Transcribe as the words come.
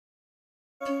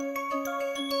Hello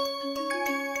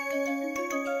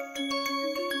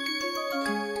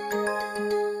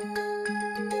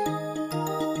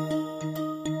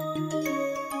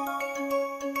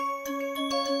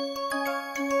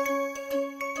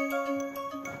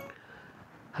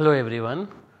everyone,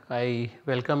 I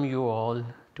welcome you all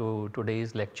to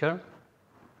today's lecture.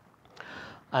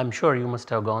 I am sure you must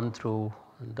have gone through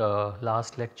the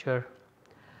last lecture,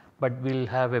 but we will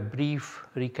have a brief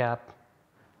recap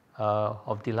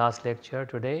of the last lecture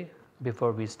today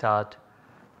before we start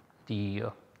the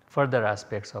further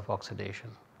aspects of oxidation.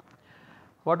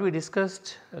 What we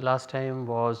discussed last time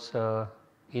was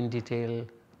in detail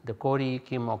the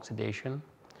Corey-Kim oxidation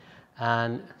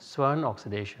and Swan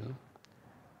oxidation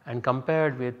and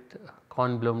compared with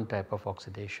Kornblum type of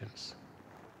oxidations.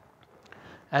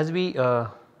 As we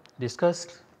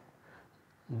discussed,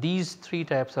 these three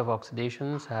types of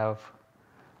oxidations have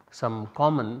some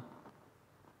common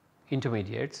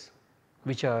intermediates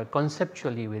which are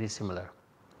conceptually very similar.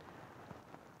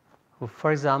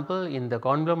 For example, in the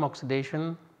Kornblum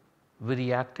oxidation we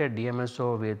reacted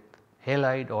DMSO with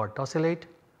halide or tosylate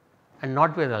and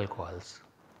not with alcohols,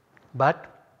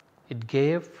 but it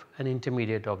gave an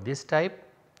intermediate of this type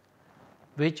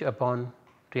which upon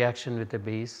reaction with a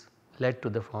base led to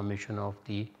the formation of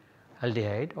the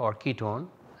aldehyde or ketone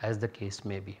as the case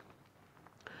may be.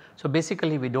 So,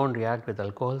 basically we do not react with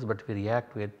alcohols, but we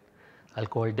react with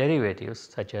alcohol derivatives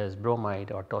such as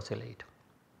bromide or tosylate.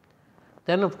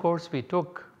 Then of course we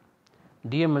took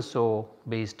DMSO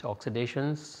based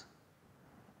oxidations,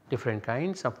 different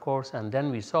kinds of course, and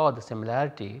then we saw the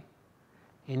similarity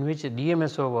in which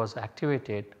DMSO was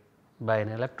activated by an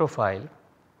electrophile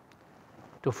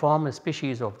to form a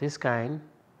species of this kind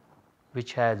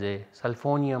which has a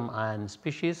sulfonium ion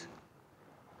species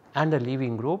and a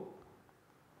leaving group.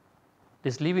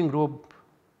 This leaving group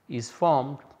is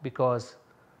formed because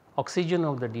oxygen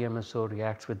of the DMSO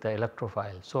reacts with the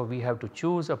electrophile. So, we have to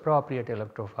choose appropriate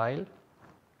electrophile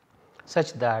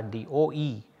such that the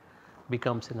OE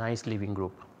becomes a nice leaving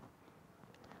group.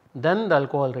 Then the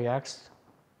alcohol reacts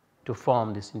to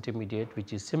form this intermediate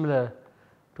which is similar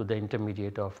to the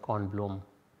intermediate of Kornblum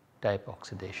type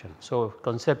oxidation. So,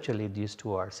 conceptually these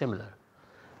two are similar,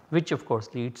 which of course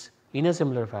leads in a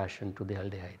similar fashion to the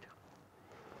aldehyde.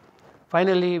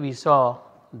 Finally, we saw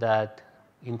that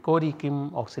in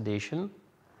Corey-Kim oxidation,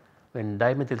 when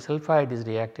dimethyl sulfide is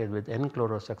reacted with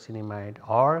N-chlorosuccinimide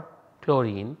or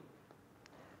chlorine,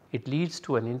 it leads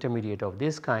to an intermediate of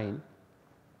this kind,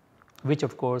 which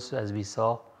of course as we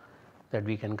saw that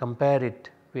we can compare it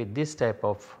with this type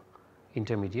of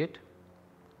intermediate.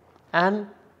 And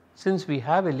since we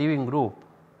have a leaving group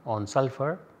on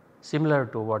sulfur similar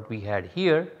to what we had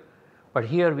here, but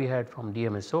here we had from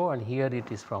DMSO and here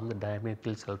it is from the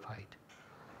dimethyl sulfide.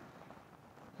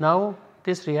 Now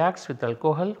this reacts with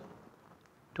alcohol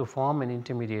to form an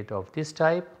intermediate of this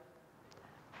type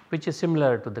which is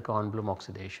similar to the Kornblum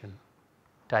oxidation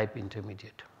type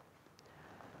intermediate.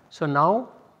 So now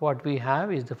what we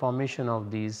have is the formation of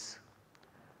these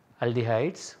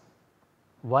aldehydes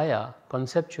via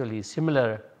conceptually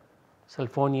similar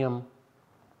sulfonium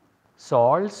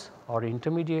salts or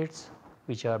intermediates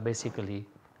which are basically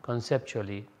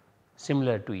conceptually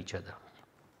similar to each other.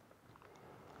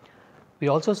 We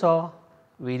also saw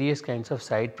various kinds of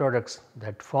side products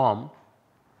that form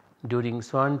during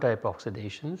Swan type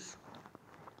oxidations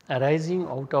arising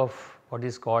out of what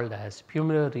is called as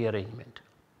Pummerer rearrangement.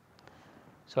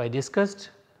 So, I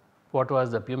discussed what was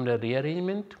the Pummerer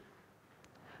rearrangement,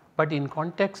 but in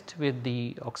context with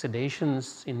the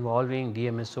oxidations involving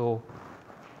DMSO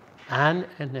and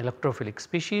an electrophilic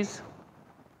species,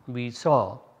 we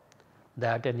saw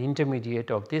that an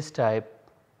intermediate of this type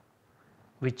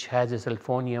which has a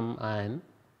sulfonium ion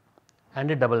and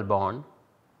a double bond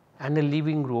and a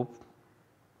leaving group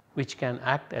which can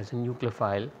act as a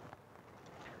nucleophile,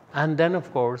 and then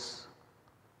of course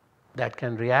that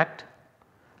can react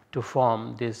to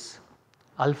form this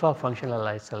alpha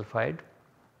functionalized sulfide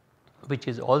which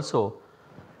is also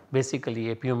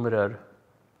basically a Pummerer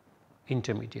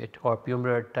intermediate or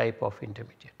Pummerer type of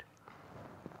intermediate.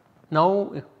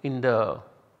 Now in the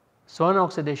Swan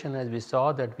oxidation, as we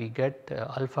saw that we get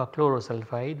alpha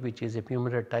chlorosulfide which is a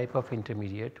Pummerer type of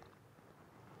intermediate.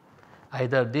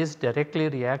 Either this directly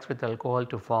reacts with alcohol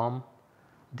to form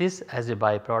this as a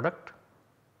byproduct,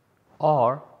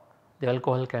 or the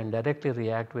alcohol can directly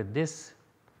react with this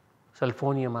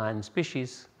sulfonium ion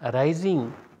species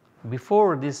arising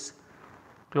before this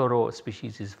chloro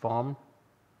species is formed,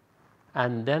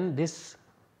 and then this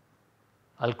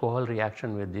alcohol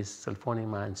reaction with this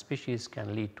sulfonium ion species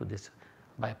can lead to this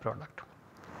byproduct.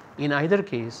 In either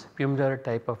case, Pumilar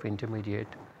type of intermediate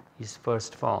is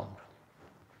first formed,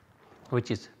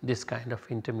 which is this kind of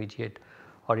intermediate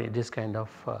or this kind of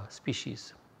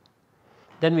species.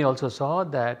 Then we also saw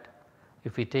that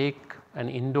if we take an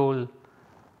indole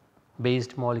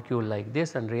based molecule like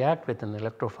this and react with an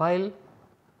electrophile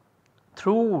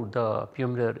through the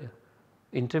Pumilar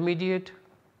intermediate,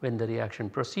 when the reaction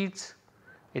proceeds,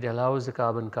 it allows the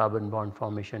carbon-carbon bond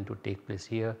formation to take place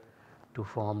here to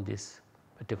form this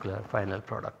particular final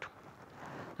product.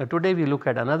 Now today we look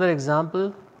at another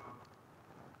example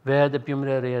where the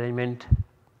Pumilar rearrangement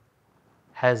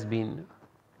has been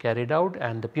carried out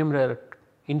and the Pumilar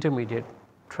intermediate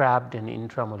trapped in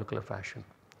intramolecular fashion.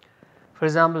 For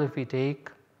example, if we take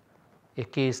a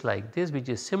case like this which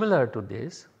is similar to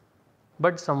this,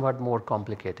 but somewhat more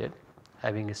complicated,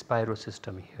 having a spiro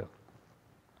system here.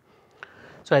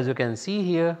 So as you can see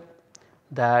here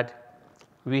that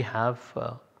we have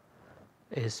a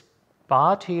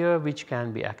part here which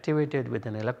can be activated with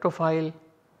an electrophile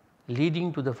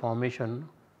leading to the formation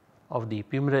of the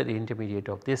Pumilar intermediate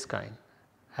of this kind,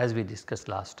 as we discussed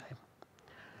last time.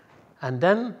 And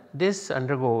then this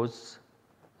undergoes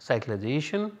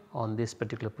cyclization on this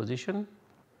particular position,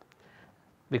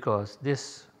 because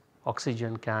this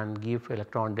oxygen can give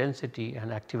electron density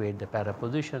and activate the para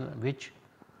position, which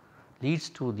leads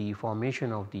to the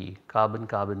formation of the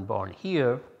carbon-carbon bond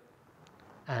here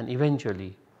and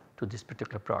eventually to this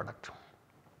particular product.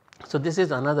 So this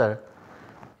is another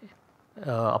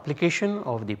application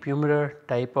of the Pumilar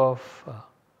type of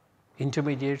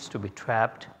intermediates to be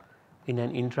trapped in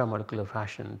an intramolecular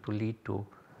fashion to lead to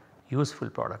useful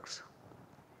products.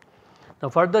 Now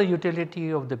further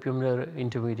utility of the Pumilar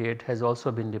intermediate has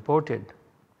also been reported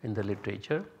in the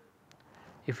literature.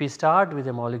 If we start with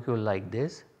a molecule like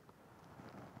this,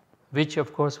 which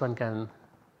of course one can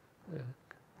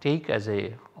take as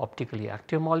a optically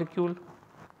active molecule,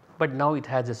 but now it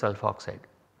has a sulfoxide.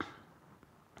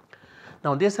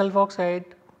 Now this sulfoxide,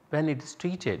 when it is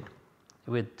treated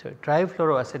with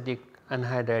trifluoroacetic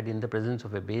anhydride in the presence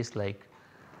of a base like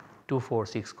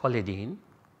 2,4,6-colidine,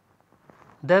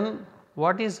 then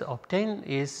what is obtained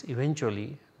is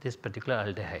eventually this particular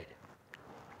aldehyde.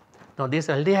 Now this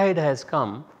aldehyde has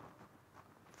come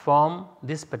from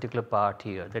this particular part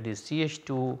here, that is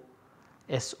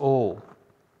CH2SO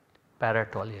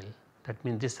paratoluene, that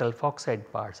means this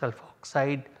sulfoxide part,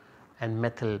 sulfoxide and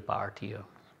methyl part here.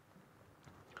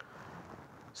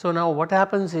 So now what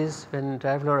happens is when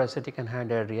trifluoroacetic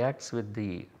anhydride reacts with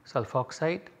the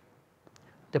sulfoxide,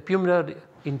 the Pumilar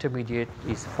intermediate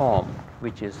is formed,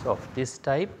 which is of this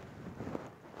type.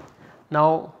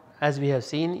 Now as we have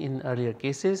seen in earlier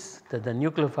cases that the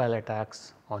nucleophile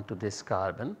attacks onto this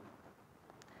carbon.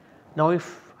 Now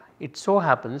if it so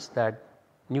happens that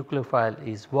nucleophile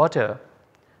is water,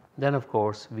 then of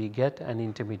course we get an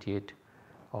intermediate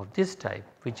of this type,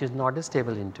 which is not a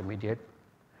stable intermediate.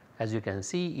 As you can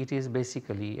see, it is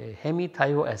basically a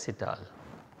hemithioacetal.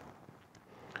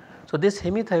 So this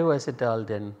hemithioacetal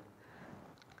then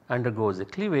undergoes a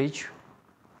cleavage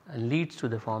and leads to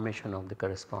the formation of the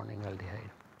corresponding aldehyde.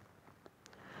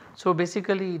 So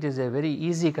basically it is a very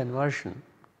easy conversion,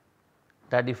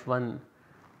 that if one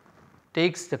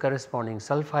takes the corresponding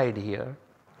sulfide here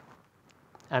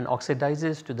and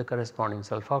oxidizes to the corresponding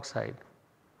sulfoxide,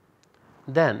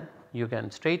 then you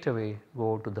can straight away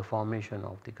go to the formation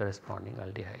of the corresponding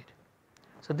aldehyde.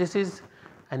 So this is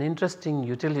an interesting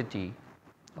utility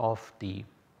of the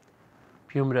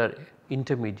Pumilar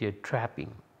intermediate trapping.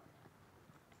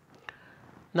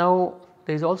 Now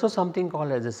there is also something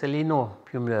called as a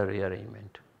seleno-Pumilar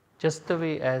rearrangement. Just the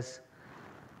way as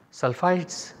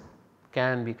sulfides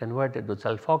can be converted to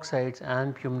sulfoxides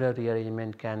and Pumilar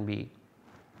rearrangement can be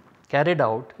carried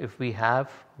out if we have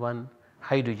one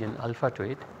hydrogen alpha to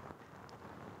it.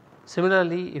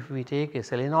 Similarly, if we take a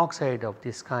selenoxide of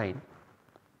this kind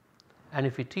and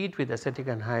if we treat with acetic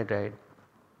anhydride,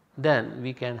 then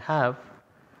we can have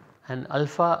an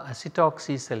alpha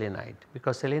acetoxyselenide,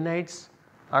 because selenides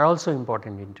are also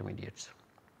important intermediates.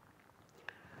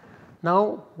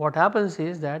 Now what happens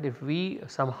is that if we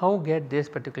somehow get this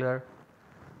particular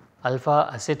alpha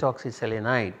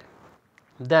acetoxyselenide,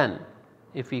 then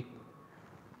if we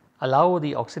allow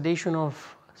the oxidation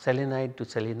of selenide to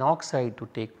selenoxide to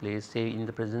take place, say in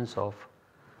the presence of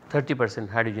 30%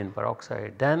 hydrogen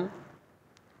peroxide, then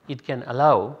it can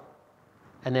allow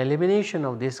an elimination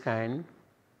of this kind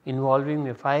involving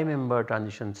a 5-member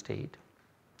transition state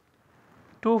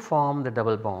to form the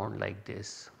double bond like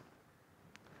this.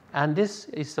 And this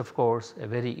is of course a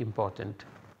very important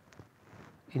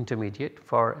intermediate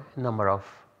for a number of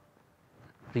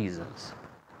reasons.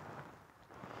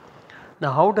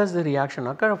 Now how does the reaction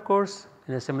occur? Of course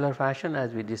in a similar fashion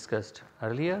as we discussed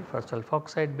earlier for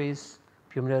sulfoxide based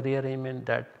fumarate rearrangement,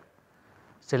 that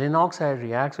selenium oxide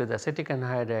reacts with acetic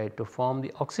anhydride to form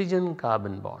the oxygen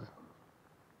carbon bond,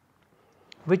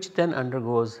 which then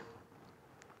undergoes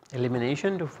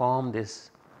elimination to form this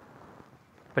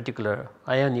particular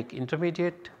ionic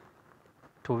intermediate,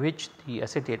 to which the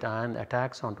acetate ion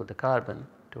attacks onto the carbon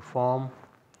to form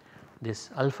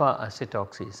this alpha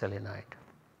acetoxyselenide,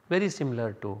 very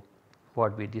similar to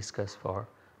what we discussed for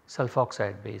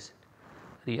sulfoxide based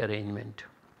rearrangement.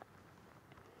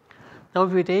 Now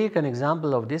if we take an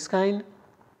example of this kind,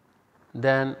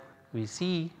 then we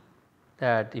see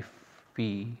that if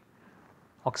we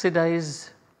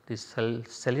oxidize this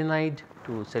selenide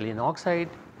to selenium oxide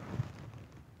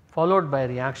followed by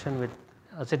reaction with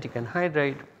acetic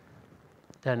anhydride,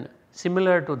 then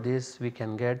similar to this we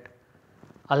can get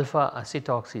alpha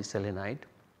acetoxyselenide,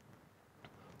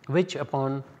 which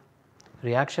upon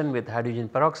reaction with hydrogen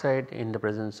peroxide in the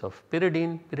presence of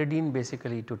pyridine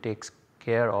basically to takes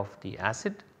care of the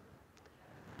acid,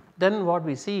 then what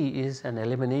we see is an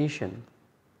elimination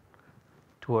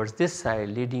towards this side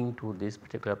leading to this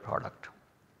particular product,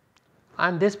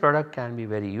 and this product can be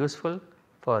very useful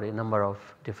for a number of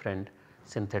different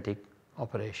synthetic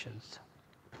operations.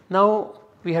 Now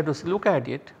we have to look at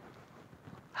it,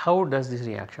 how does this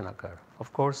reaction occur?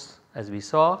 Of course as we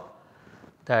saw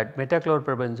that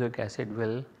metachlorperbenzoic acid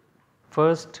will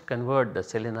first convert the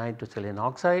selenide to selenium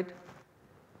oxide,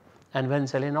 and when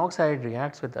selenium oxide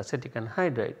reacts with acetic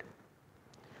anhydride,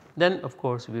 then of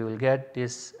course we will get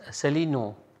this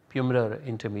seleno-fumarate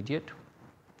intermediate,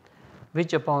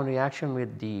 which upon reaction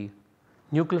with the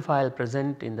nucleophile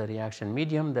present in the reaction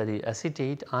medium, that is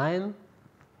acetate ion,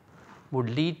 would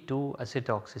lead to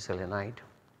acetoxyselenide.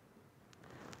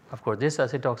 Of course this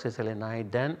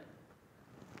acetoxyselenide then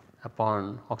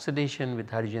upon oxidation with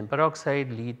hydrogen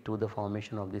peroxide lead to the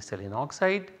formation of the selenium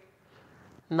oxide.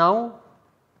 Now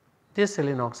this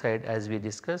selenium oxide, as we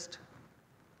discussed,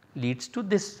 leads to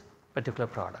this particular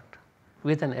product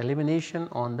with an elimination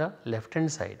on the left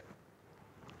hand side.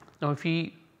 Now if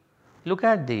we look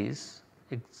at this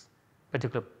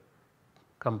particular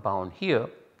compound here,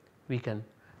 we can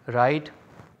write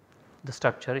the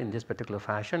structure in this particular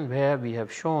fashion, where we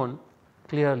have shown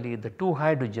clearly the 2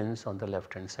 hydrogens on the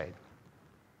left hand side.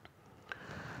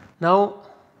 Now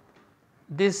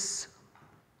this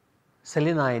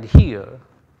selenide here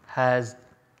has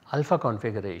alpha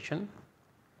configuration,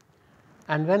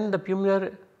 and when the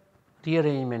fumarate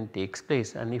rearrangement takes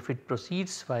place and if it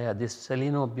proceeds via this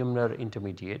seleno-fumarate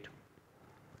intermediate,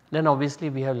 then obviously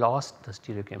we have lost the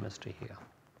stereochemistry here.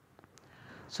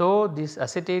 So this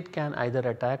acetate can either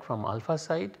attack from alpha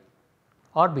side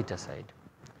or beta side.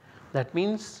 That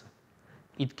means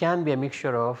it can be a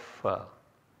mixture of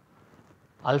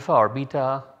alpha or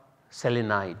beta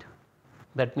selenide.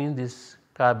 That means this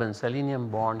carbon selenium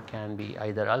bond can be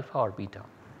either alpha or beta.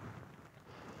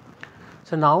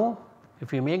 So now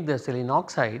if we make the selenium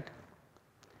oxide,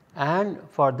 and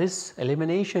for this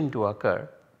elimination to occur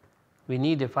we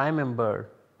need a 5-member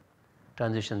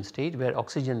transition state where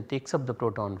oxygen takes up the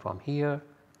proton from here,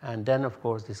 and then of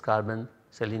course this carbon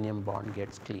selenium bond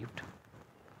gets cleaved.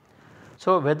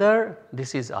 So whether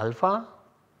this is alpha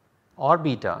or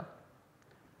beta,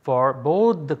 for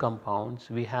both the compounds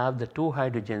we have the 2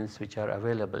 hydrogens which are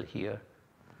available here,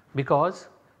 because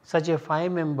such a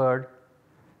 5-membered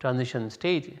transition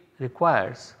state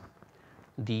requires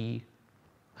the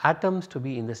atoms to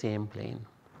be in the same plane.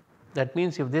 That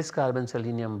means if this carbon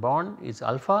selenium bond is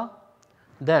alpha,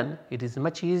 then it is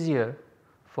much easier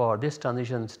for this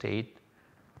transition state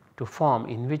to form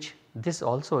in which this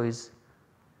also is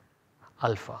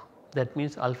alpha. That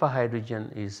means alpha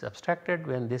hydrogen is abstracted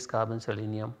when this carbon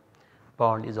selenium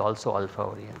bond is also alpha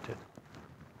oriented.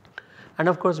 And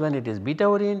of course when it is beta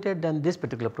oriented, then this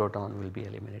particular proton will be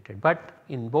eliminated, but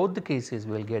in both the cases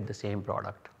we will get the same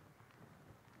product.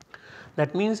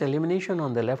 That means elimination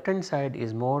on the left hand side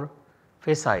is more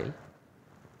facile,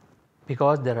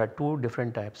 because there are 2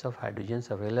 different types of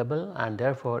hydrogens available, and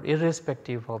therefore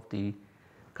irrespective of the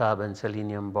carbon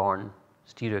selenium bond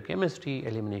stereochemistry,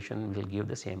 elimination will give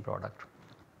the same product.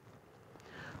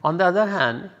 On the other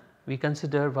hand, we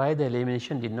consider why the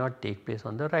elimination did not take place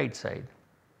on the right side.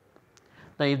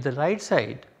 Now if the right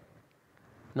side,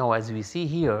 now as we see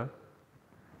here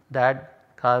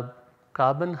that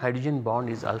carbon hydrogen bond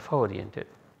is alpha oriented.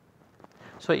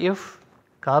 So if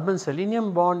carbon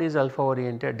selenium bond is alpha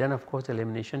oriented, then of course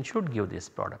elimination should give this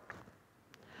product,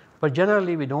 but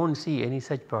generally we do not see any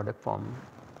such product form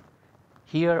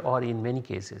here or in many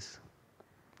cases.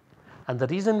 And the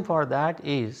reason for that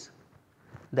is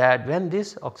that when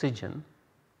this oxygen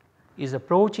is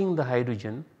approaching the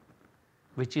hydrogen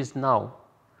which is now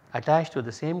attached to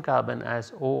the same carbon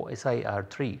as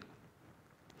OSIR3.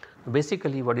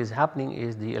 Basically what is happening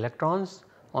is the electrons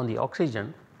on the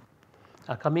oxygen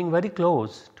are coming very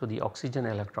close to the oxygen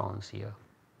electrons here,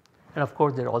 and of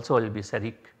course there also will be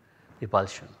steric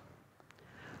repulsion.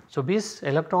 So these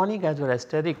electronic as well as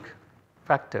steric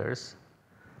factors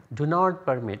do not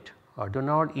permit or do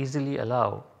not easily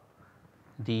allow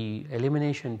the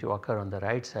elimination to occur on the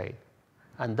right side,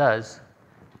 and thus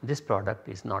this product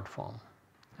is not formed,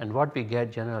 and what we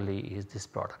get generally is this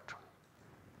product.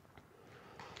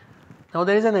 Now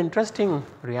there is an interesting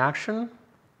reaction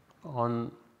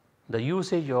on the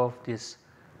usage of this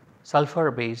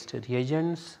sulfur based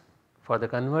reagents for the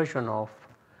conversion of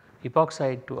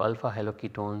epoxide to alpha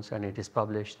haloketones, and it is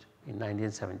published in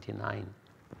 1979.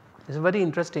 It is a very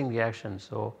interesting reaction,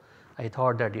 so I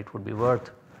thought that it would be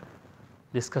worth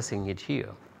discussing it here.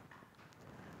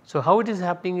 So how it is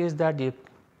happening is that you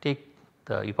take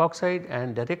the epoxide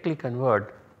and directly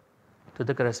convert to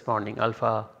the corresponding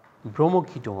alpha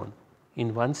bromoketone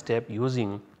in one step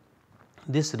using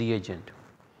this reagent.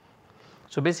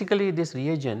 So basically this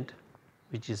reagent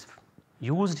which is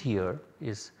used here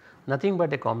is nothing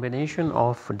but a combination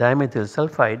of dimethyl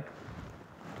sulfide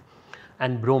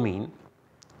and bromine,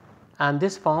 and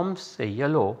this forms a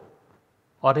yellow,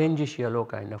 orangish yellow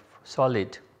kind of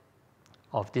solid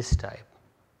of this type.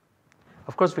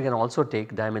 Of course we can also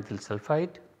take dimethyl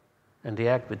sulfide and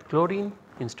react with chlorine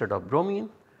instead of bromine,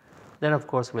 then of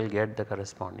course we will get the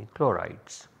corresponding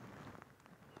chlorides.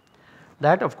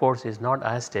 That of course is not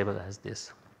as stable as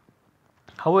this.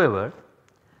 However,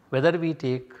 whether we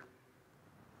take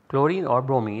chlorine or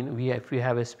bromine, if we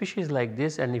have a species like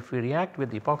this and if we react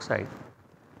with epoxide,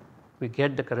 we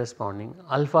get the corresponding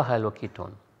alpha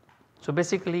haloketone. So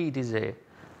basically it is a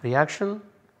reaction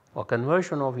or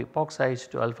conversion of epoxides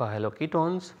to alpha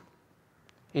haloketones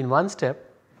in one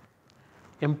step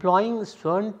employing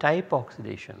Swern type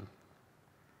oxidation.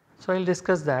 So I will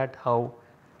discuss that how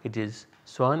it is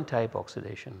Swern type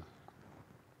oxidation.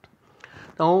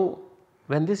 Now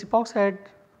when this epoxide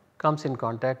comes in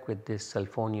contact with this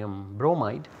sulfonium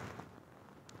bromide,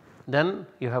 then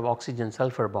you have oxygen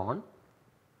sulfur bond,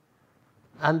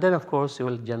 and then of course you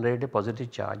will generate a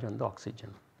positive charge on the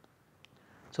oxygen.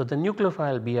 So the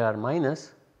nucleophile Br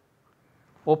minus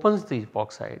opens the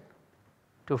epoxide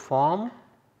to form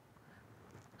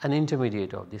an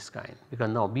intermediate of this kind, because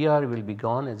now Br will be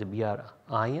gone as a Br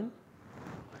ion,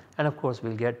 and of course we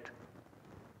will get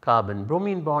carbon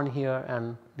bromine bond here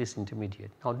and this intermediate.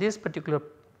 Now this particular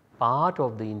part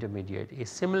of the intermediate is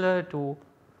similar to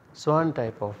Swern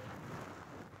type of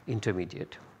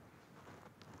intermediate,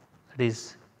 that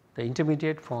is the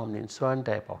intermediate formed in Swern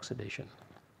type oxidation,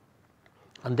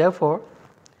 and therefore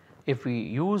if we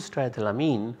use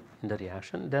triethylamine in the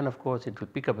reaction, then of course it will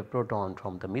pick up a proton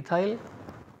from the methyl,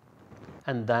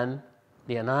 and then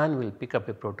the anion will pick up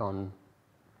a proton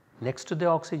next to the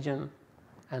oxygen,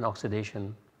 and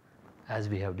oxidation as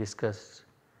we have discussed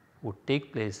would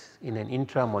take place in an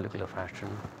intramolecular fashion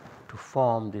to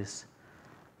form this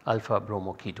alpha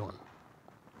bromoketone.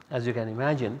 As you can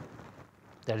imagine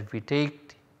that if we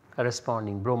take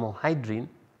corresponding bromohydrine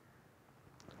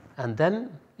and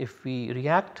then if we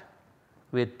react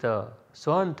with the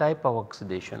Swern type of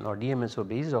oxidation or DMSO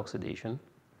based oxidation,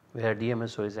 where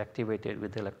DMSO is activated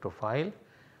with electrophile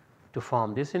to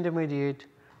form this intermediate,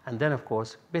 and then of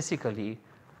course basically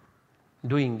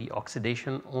doing the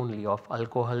oxidation only of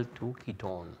alcohol to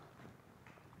ketone.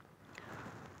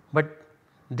 But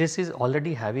this is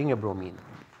already having a bromine.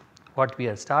 What we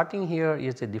are starting here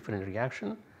is a different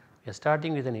reaction. We are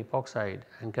starting with an epoxide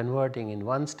and converting in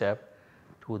one step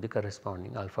to the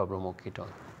corresponding alpha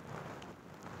bromoketone.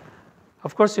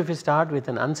 Of course if we start with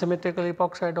an unsymmetrical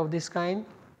epoxide of this kind,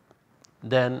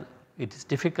 then it is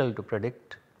difficult to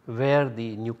predict where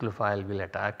the nucleophile will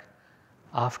attack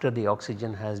after the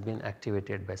oxygen has been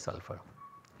activated by sulfur.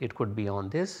 It could be on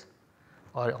this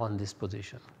or on this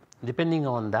position. Depending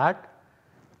on that,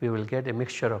 we will get a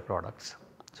mixture of products.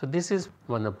 So this is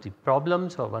one of the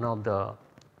problems or one of the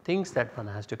things that one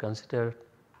has to consider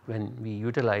when we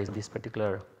utilize this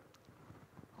particular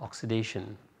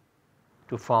oxidation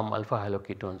to form alpha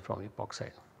haloketones from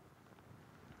epoxide.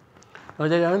 Now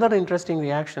there is another interesting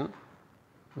reaction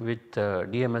with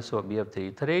DMSO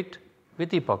BF3 etherate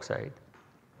with epoxide.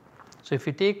 So if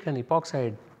we take an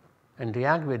epoxide and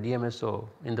react with DMSO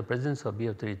in the presence of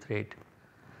BF3 etherate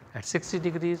at 60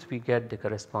 degrees, we get the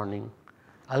corresponding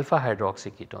alpha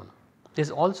hydroxyketone.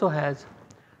 This also has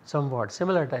somewhat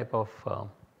similar type of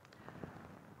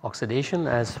oxidation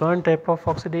as Swern type of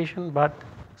oxidation, but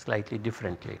slightly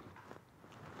differently.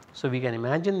 So, we can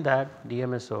imagine that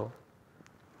DMSO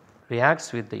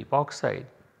reacts with the epoxide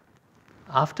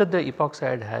after the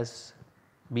epoxide has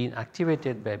been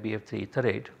activated by BF3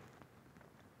 etherate.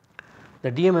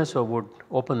 The DMSO would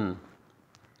open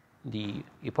the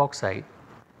epoxide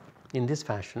in this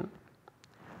fashion,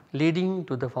 leading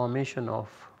to the formation of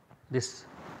this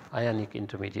ionic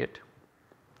intermediate,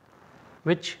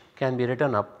 which can be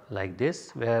written up like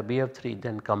this, where BF3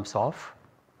 then comes off.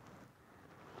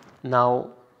 Now,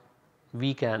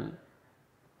 we can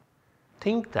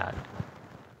think that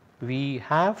we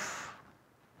have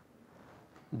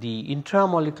the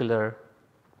intramolecular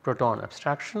proton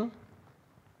abstraction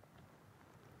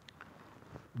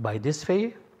by this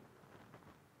way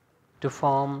to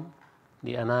form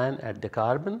the anion at the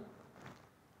carbon.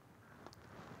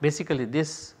 Basically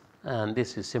this and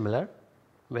this is similar,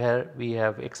 where we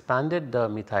have expanded the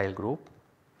methyl group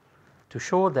to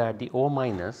show that the O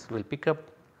minus will pick up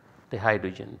the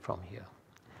hydrogen from here.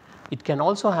 It can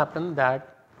also happen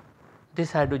that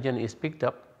this hydrogen is picked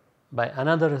up by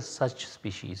another such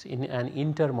species in an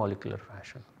intermolecular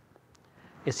fashion,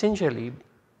 essentially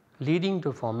leading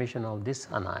to formation of this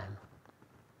anion,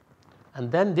 and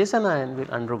then this anion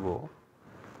will undergo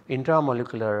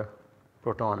intramolecular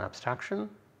proton abstraction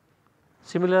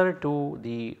similar to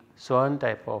the Swern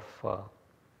type of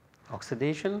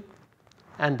oxidation,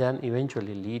 and then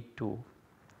eventually lead to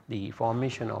the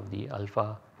formation of the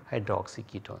alpha hydroxy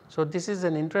ketone. So, this is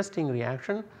an interesting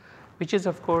reaction, which is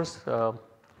of course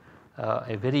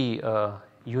a very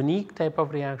unique type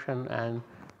of reaction and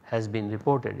has been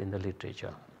reported in the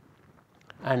literature,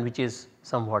 and which is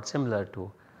somewhat similar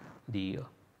to the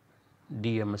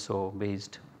DMSO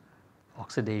based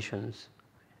oxidations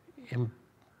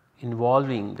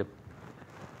involving the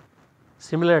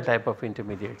similar type of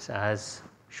intermediates as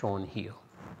shown here.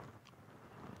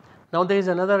 Now, there is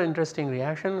another interesting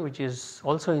reaction which is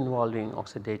also involving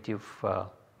oxidative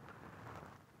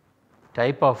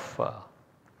type of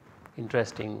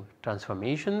interesting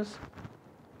transformations,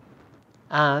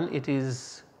 and it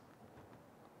is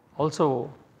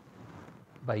also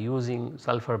by using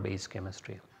sulfur based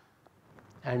chemistry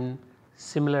and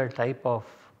similar type of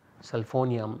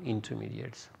sulfonium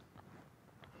intermediates.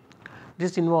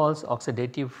 This involves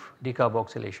oxidative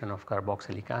decarboxylation of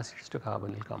carboxylic acids to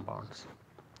carbonyl compounds.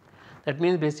 That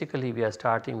means basically we are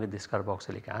starting with this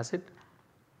carboxylic acid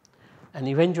and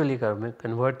eventually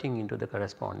converting into the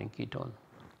corresponding ketone.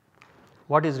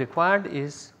 What is required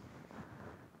is,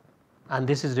 and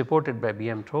this is reported by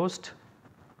B.M. Trost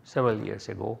several years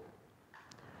ago,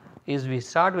 is we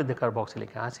start with the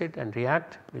carboxylic acid and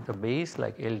react with a base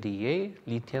like LDA,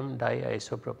 lithium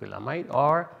diisopropylamide,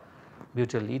 or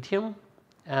butyl lithium,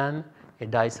 and a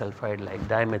disulfide like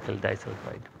dimethyl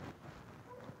disulfide.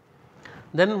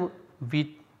 Then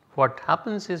what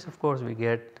happens is, of course, we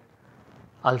get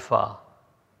alpha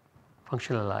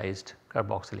functionalized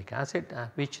carboxylic acid,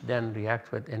 which then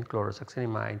reacts with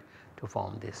N-chlorosuccinimide to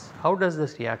form this. How does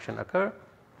this reaction occur?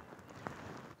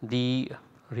 The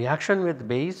reaction with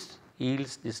base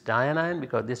yields this dianion,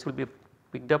 because this will be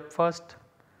picked up first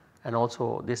and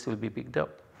also this will be picked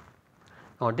up.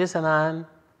 Now, this anion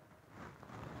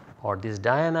or this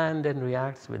dianion then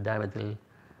reacts with dimethyl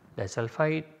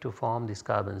disulfide to form this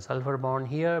carbon sulfur bond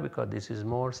here, because this is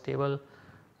more stable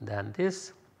than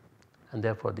this, and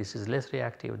therefore this is less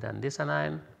reactive than this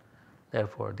anion,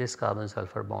 therefore this carbon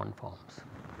sulfur bond forms.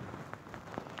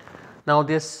 Now,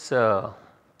 this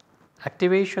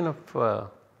activation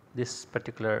of this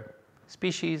particular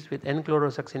species with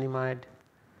N-chlorosuccinimide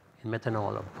in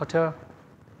methanol of water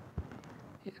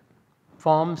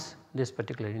forms this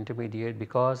particular intermediate,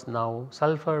 because now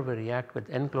sulfur will react with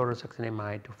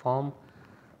N-chlorosuccinimide to form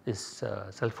this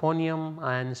sulfonium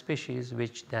ion species,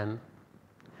 which then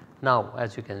now,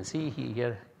 as you can see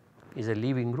here, is a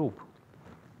leaving group.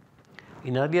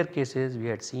 In earlier cases we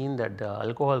had seen that the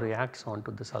alcohol reacts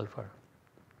onto the sulfur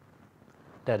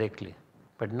directly,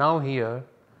 but now here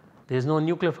there is no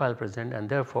nucleophile present, and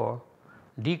therefore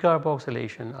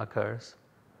decarboxylation occurs,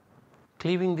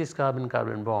 cleaving this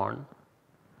carbon-carbon bond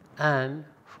and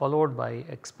followed by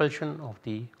expulsion of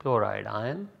the chloride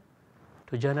ion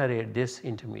to generate this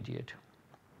intermediate.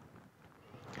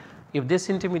 If this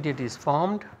intermediate is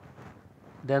formed,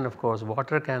 then of course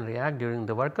water can react during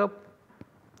the workup,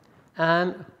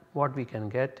 and what we can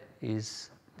get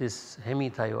is this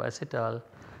hemithioacetal,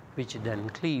 which then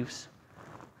cleaves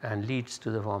and leads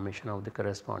to the formation of the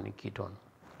corresponding ketone.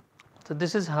 So,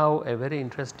 this is how a very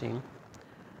interesting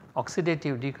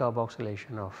oxidative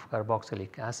decarboxylation of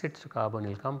carboxylic acids to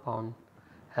carbonyl compound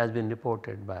has been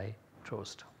reported by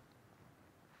Trost.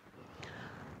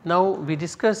 Now, we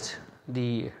discussed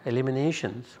the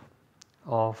eliminations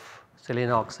of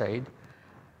selenium oxide,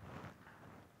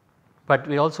 but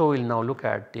we also will now look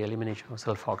at the elimination of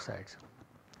sulfoxides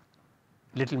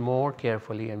little more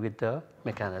carefully and with the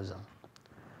mechanism.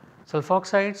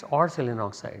 Sulfoxides or selenium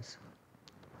oxides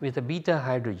with a beta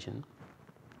hydrogen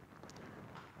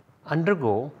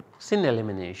undergo syn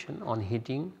elimination on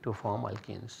heating to form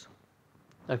alkenes.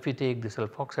 Now, if we take the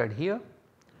sulfoxide here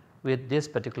with this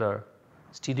particular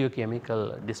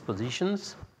stereochemical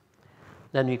dispositions,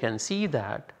 then we can see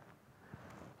that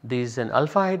there is an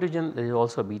alpha hydrogen, there is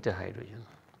also a beta hydrogen.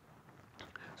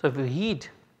 So, if we heat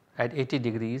at 80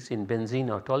 degrees in benzene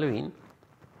or toluene,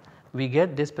 we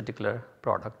get this particular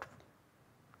product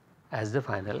as the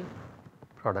final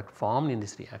product formed in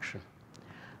this reaction.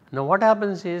 Now, what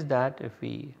happens is that if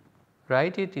we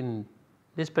write it in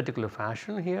this particular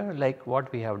fashion here, like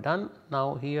what we have done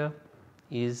now here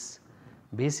is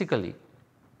basically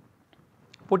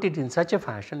put it in such a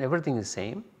fashion, everything is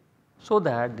same, so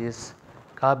that this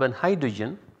carbon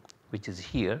hydrogen which is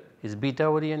here is beta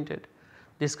oriented,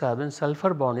 this carbon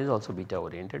sulfur bond is also beta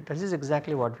oriented. That is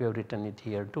exactly what we have written it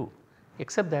here too,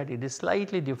 except that it is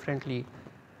slightly differently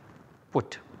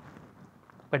put.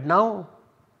 But now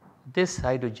this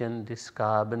hydrogen, this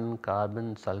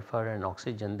carbon, sulfur and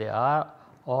oxygen, they are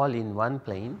all in one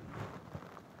plane,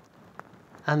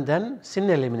 and then syn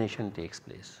elimination takes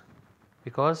place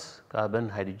because carbon,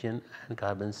 hydrogen and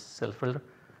carbon sulfur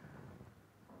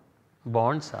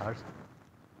bonds are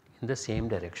in the same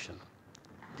direction.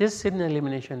 This syn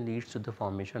elimination leads to the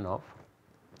formation of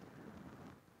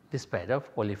this pair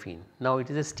of olefin. Now, it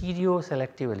is a stereo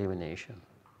selective elimination.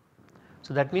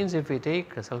 So, that means if we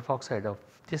take a sulfoxide of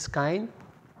this kind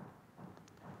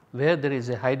where there is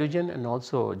a hydrogen and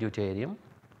also deuterium,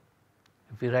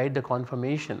 if we write the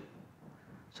conformation,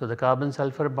 so the carbon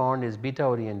sulfur bond is beta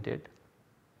oriented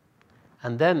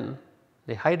and then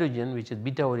the hydrogen which is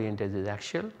beta oriented is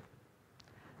axial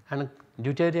and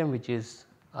deuterium which is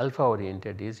alpha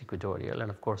oriented is equatorial, and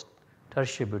of course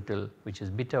tertiary butyl which is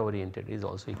beta oriented is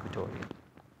also equatorial.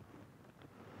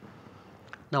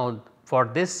 Now, for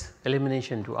this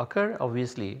elimination to occur,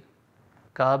 obviously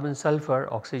carbon, sulfur,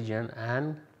 oxygen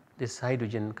and this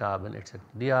hydrogen, carbon etc.,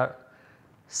 they are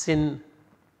syn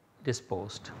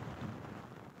disposed.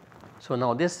 So,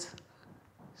 now this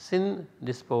syn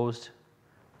disposed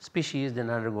species then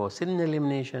undergo syn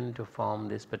elimination to form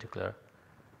this particular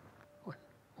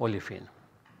olefin.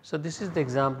 So, this is the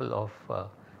example of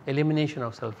elimination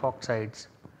of sulfoxides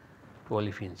to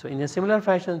olefin. So, in a similar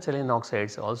fashion selenium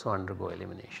oxides also undergo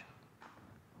elimination.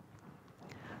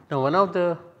 Now, one of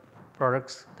the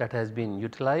products that has been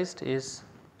utilized is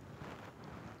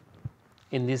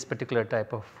in this particular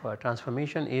type of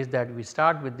transformation is that we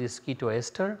start with this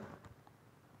ketoester,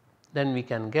 then we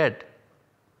can get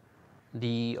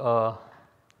the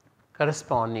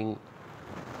corresponding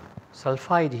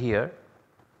sulfide here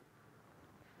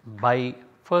by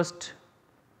first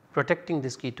protecting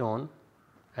this ketone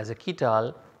as a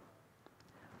ketal,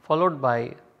 followed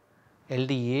by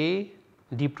LDA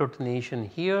deprotonation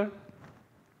here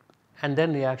and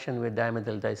then reaction with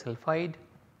dimethyl disulfide.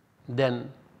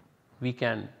 Then we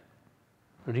can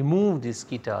remove this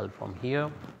ketal from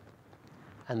here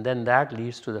and then that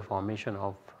leads to the formation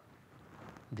of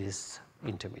this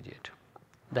intermediate.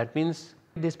 That means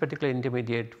this particular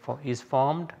intermediate is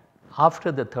formed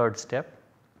after the third step,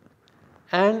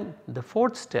 and the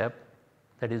fourth step,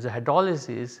 that is the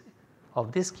hydrolysis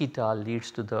of this ketal,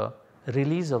 leads to the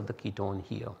release of the ketone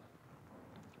here.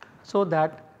 So,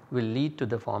 that will lead to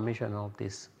the formation of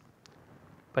this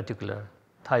particular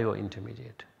thio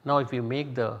intermediate. Now, if you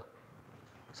make the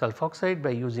sulfoxide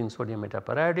by using sodium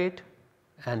metaperiodate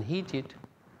and heat it,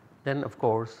 then of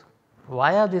course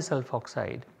via the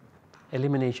sulfoxide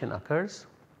elimination occurs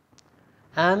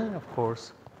and of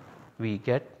course we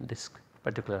get this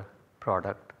particular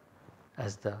product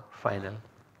as the final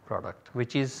product,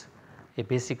 which is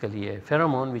basically a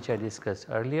pheromone which I discussed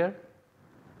earlier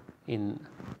in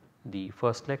the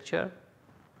first lecture,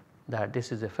 that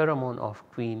this is a pheromone of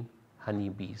queen honey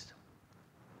bees.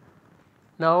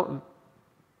 Now,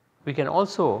 we can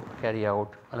also carry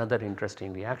out another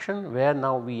interesting reaction where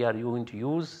now we are going to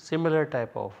use similar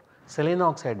type of selenium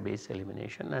oxide based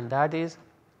elimination, and that is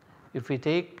if we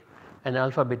take an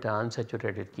alpha beta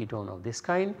unsaturated ketone of this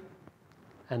kind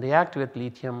and react with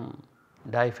lithium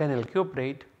diphenyl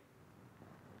cuprate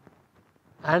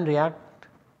and react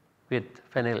with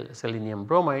phenyl selenium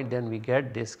bromide, then we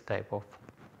get this type of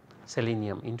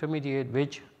selenium intermediate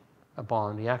which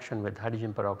upon reaction with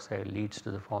hydrogen peroxide leads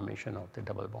to the formation of the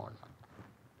double bond.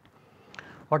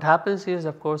 What happens is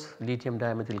of course lithium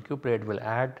dimethyl cuprate will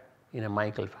add in a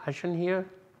Michael fashion here,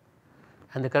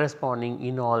 and the corresponding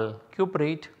enol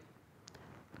cuprate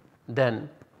then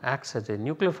acts as a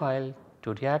nucleophile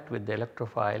to react with the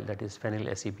electrophile, that is phenyl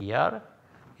SEPR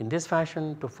in this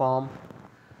fashion to form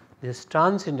this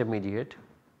trans intermediate.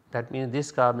 That means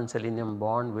this carbon selenium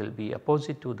bond will be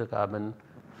opposite to the carbon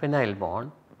phenyl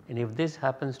bond, and if this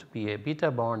happens to be a beta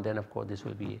bond, then of course this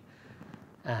will be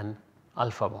an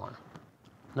alpha bond.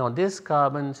 Now this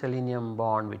carbon selenium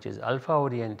bond which is alpha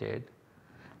oriented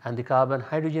and the carbon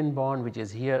hydrogen bond which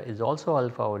is here is also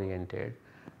alpha oriented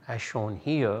as shown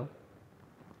here,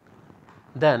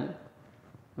 then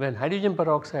when hydrogen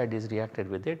peroxide is reacted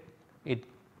with it, it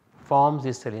forms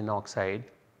this selenoxide,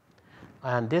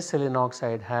 and this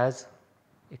selenoxide has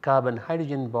a carbon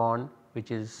hydrogen bond which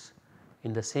is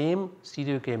in the same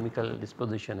stereochemical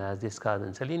disposition as this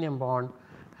carbon selenium bond,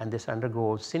 and this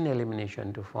undergoes syn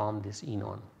elimination to form this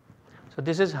enone. So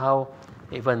this is how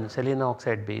even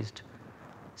selenoxide based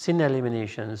syn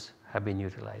eliminations have been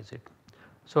utilized.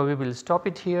 So we will stop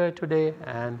it here today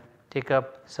and take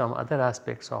up some other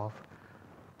aspects of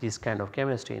this kind of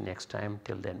chemistry next time.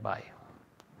 Till then, bye.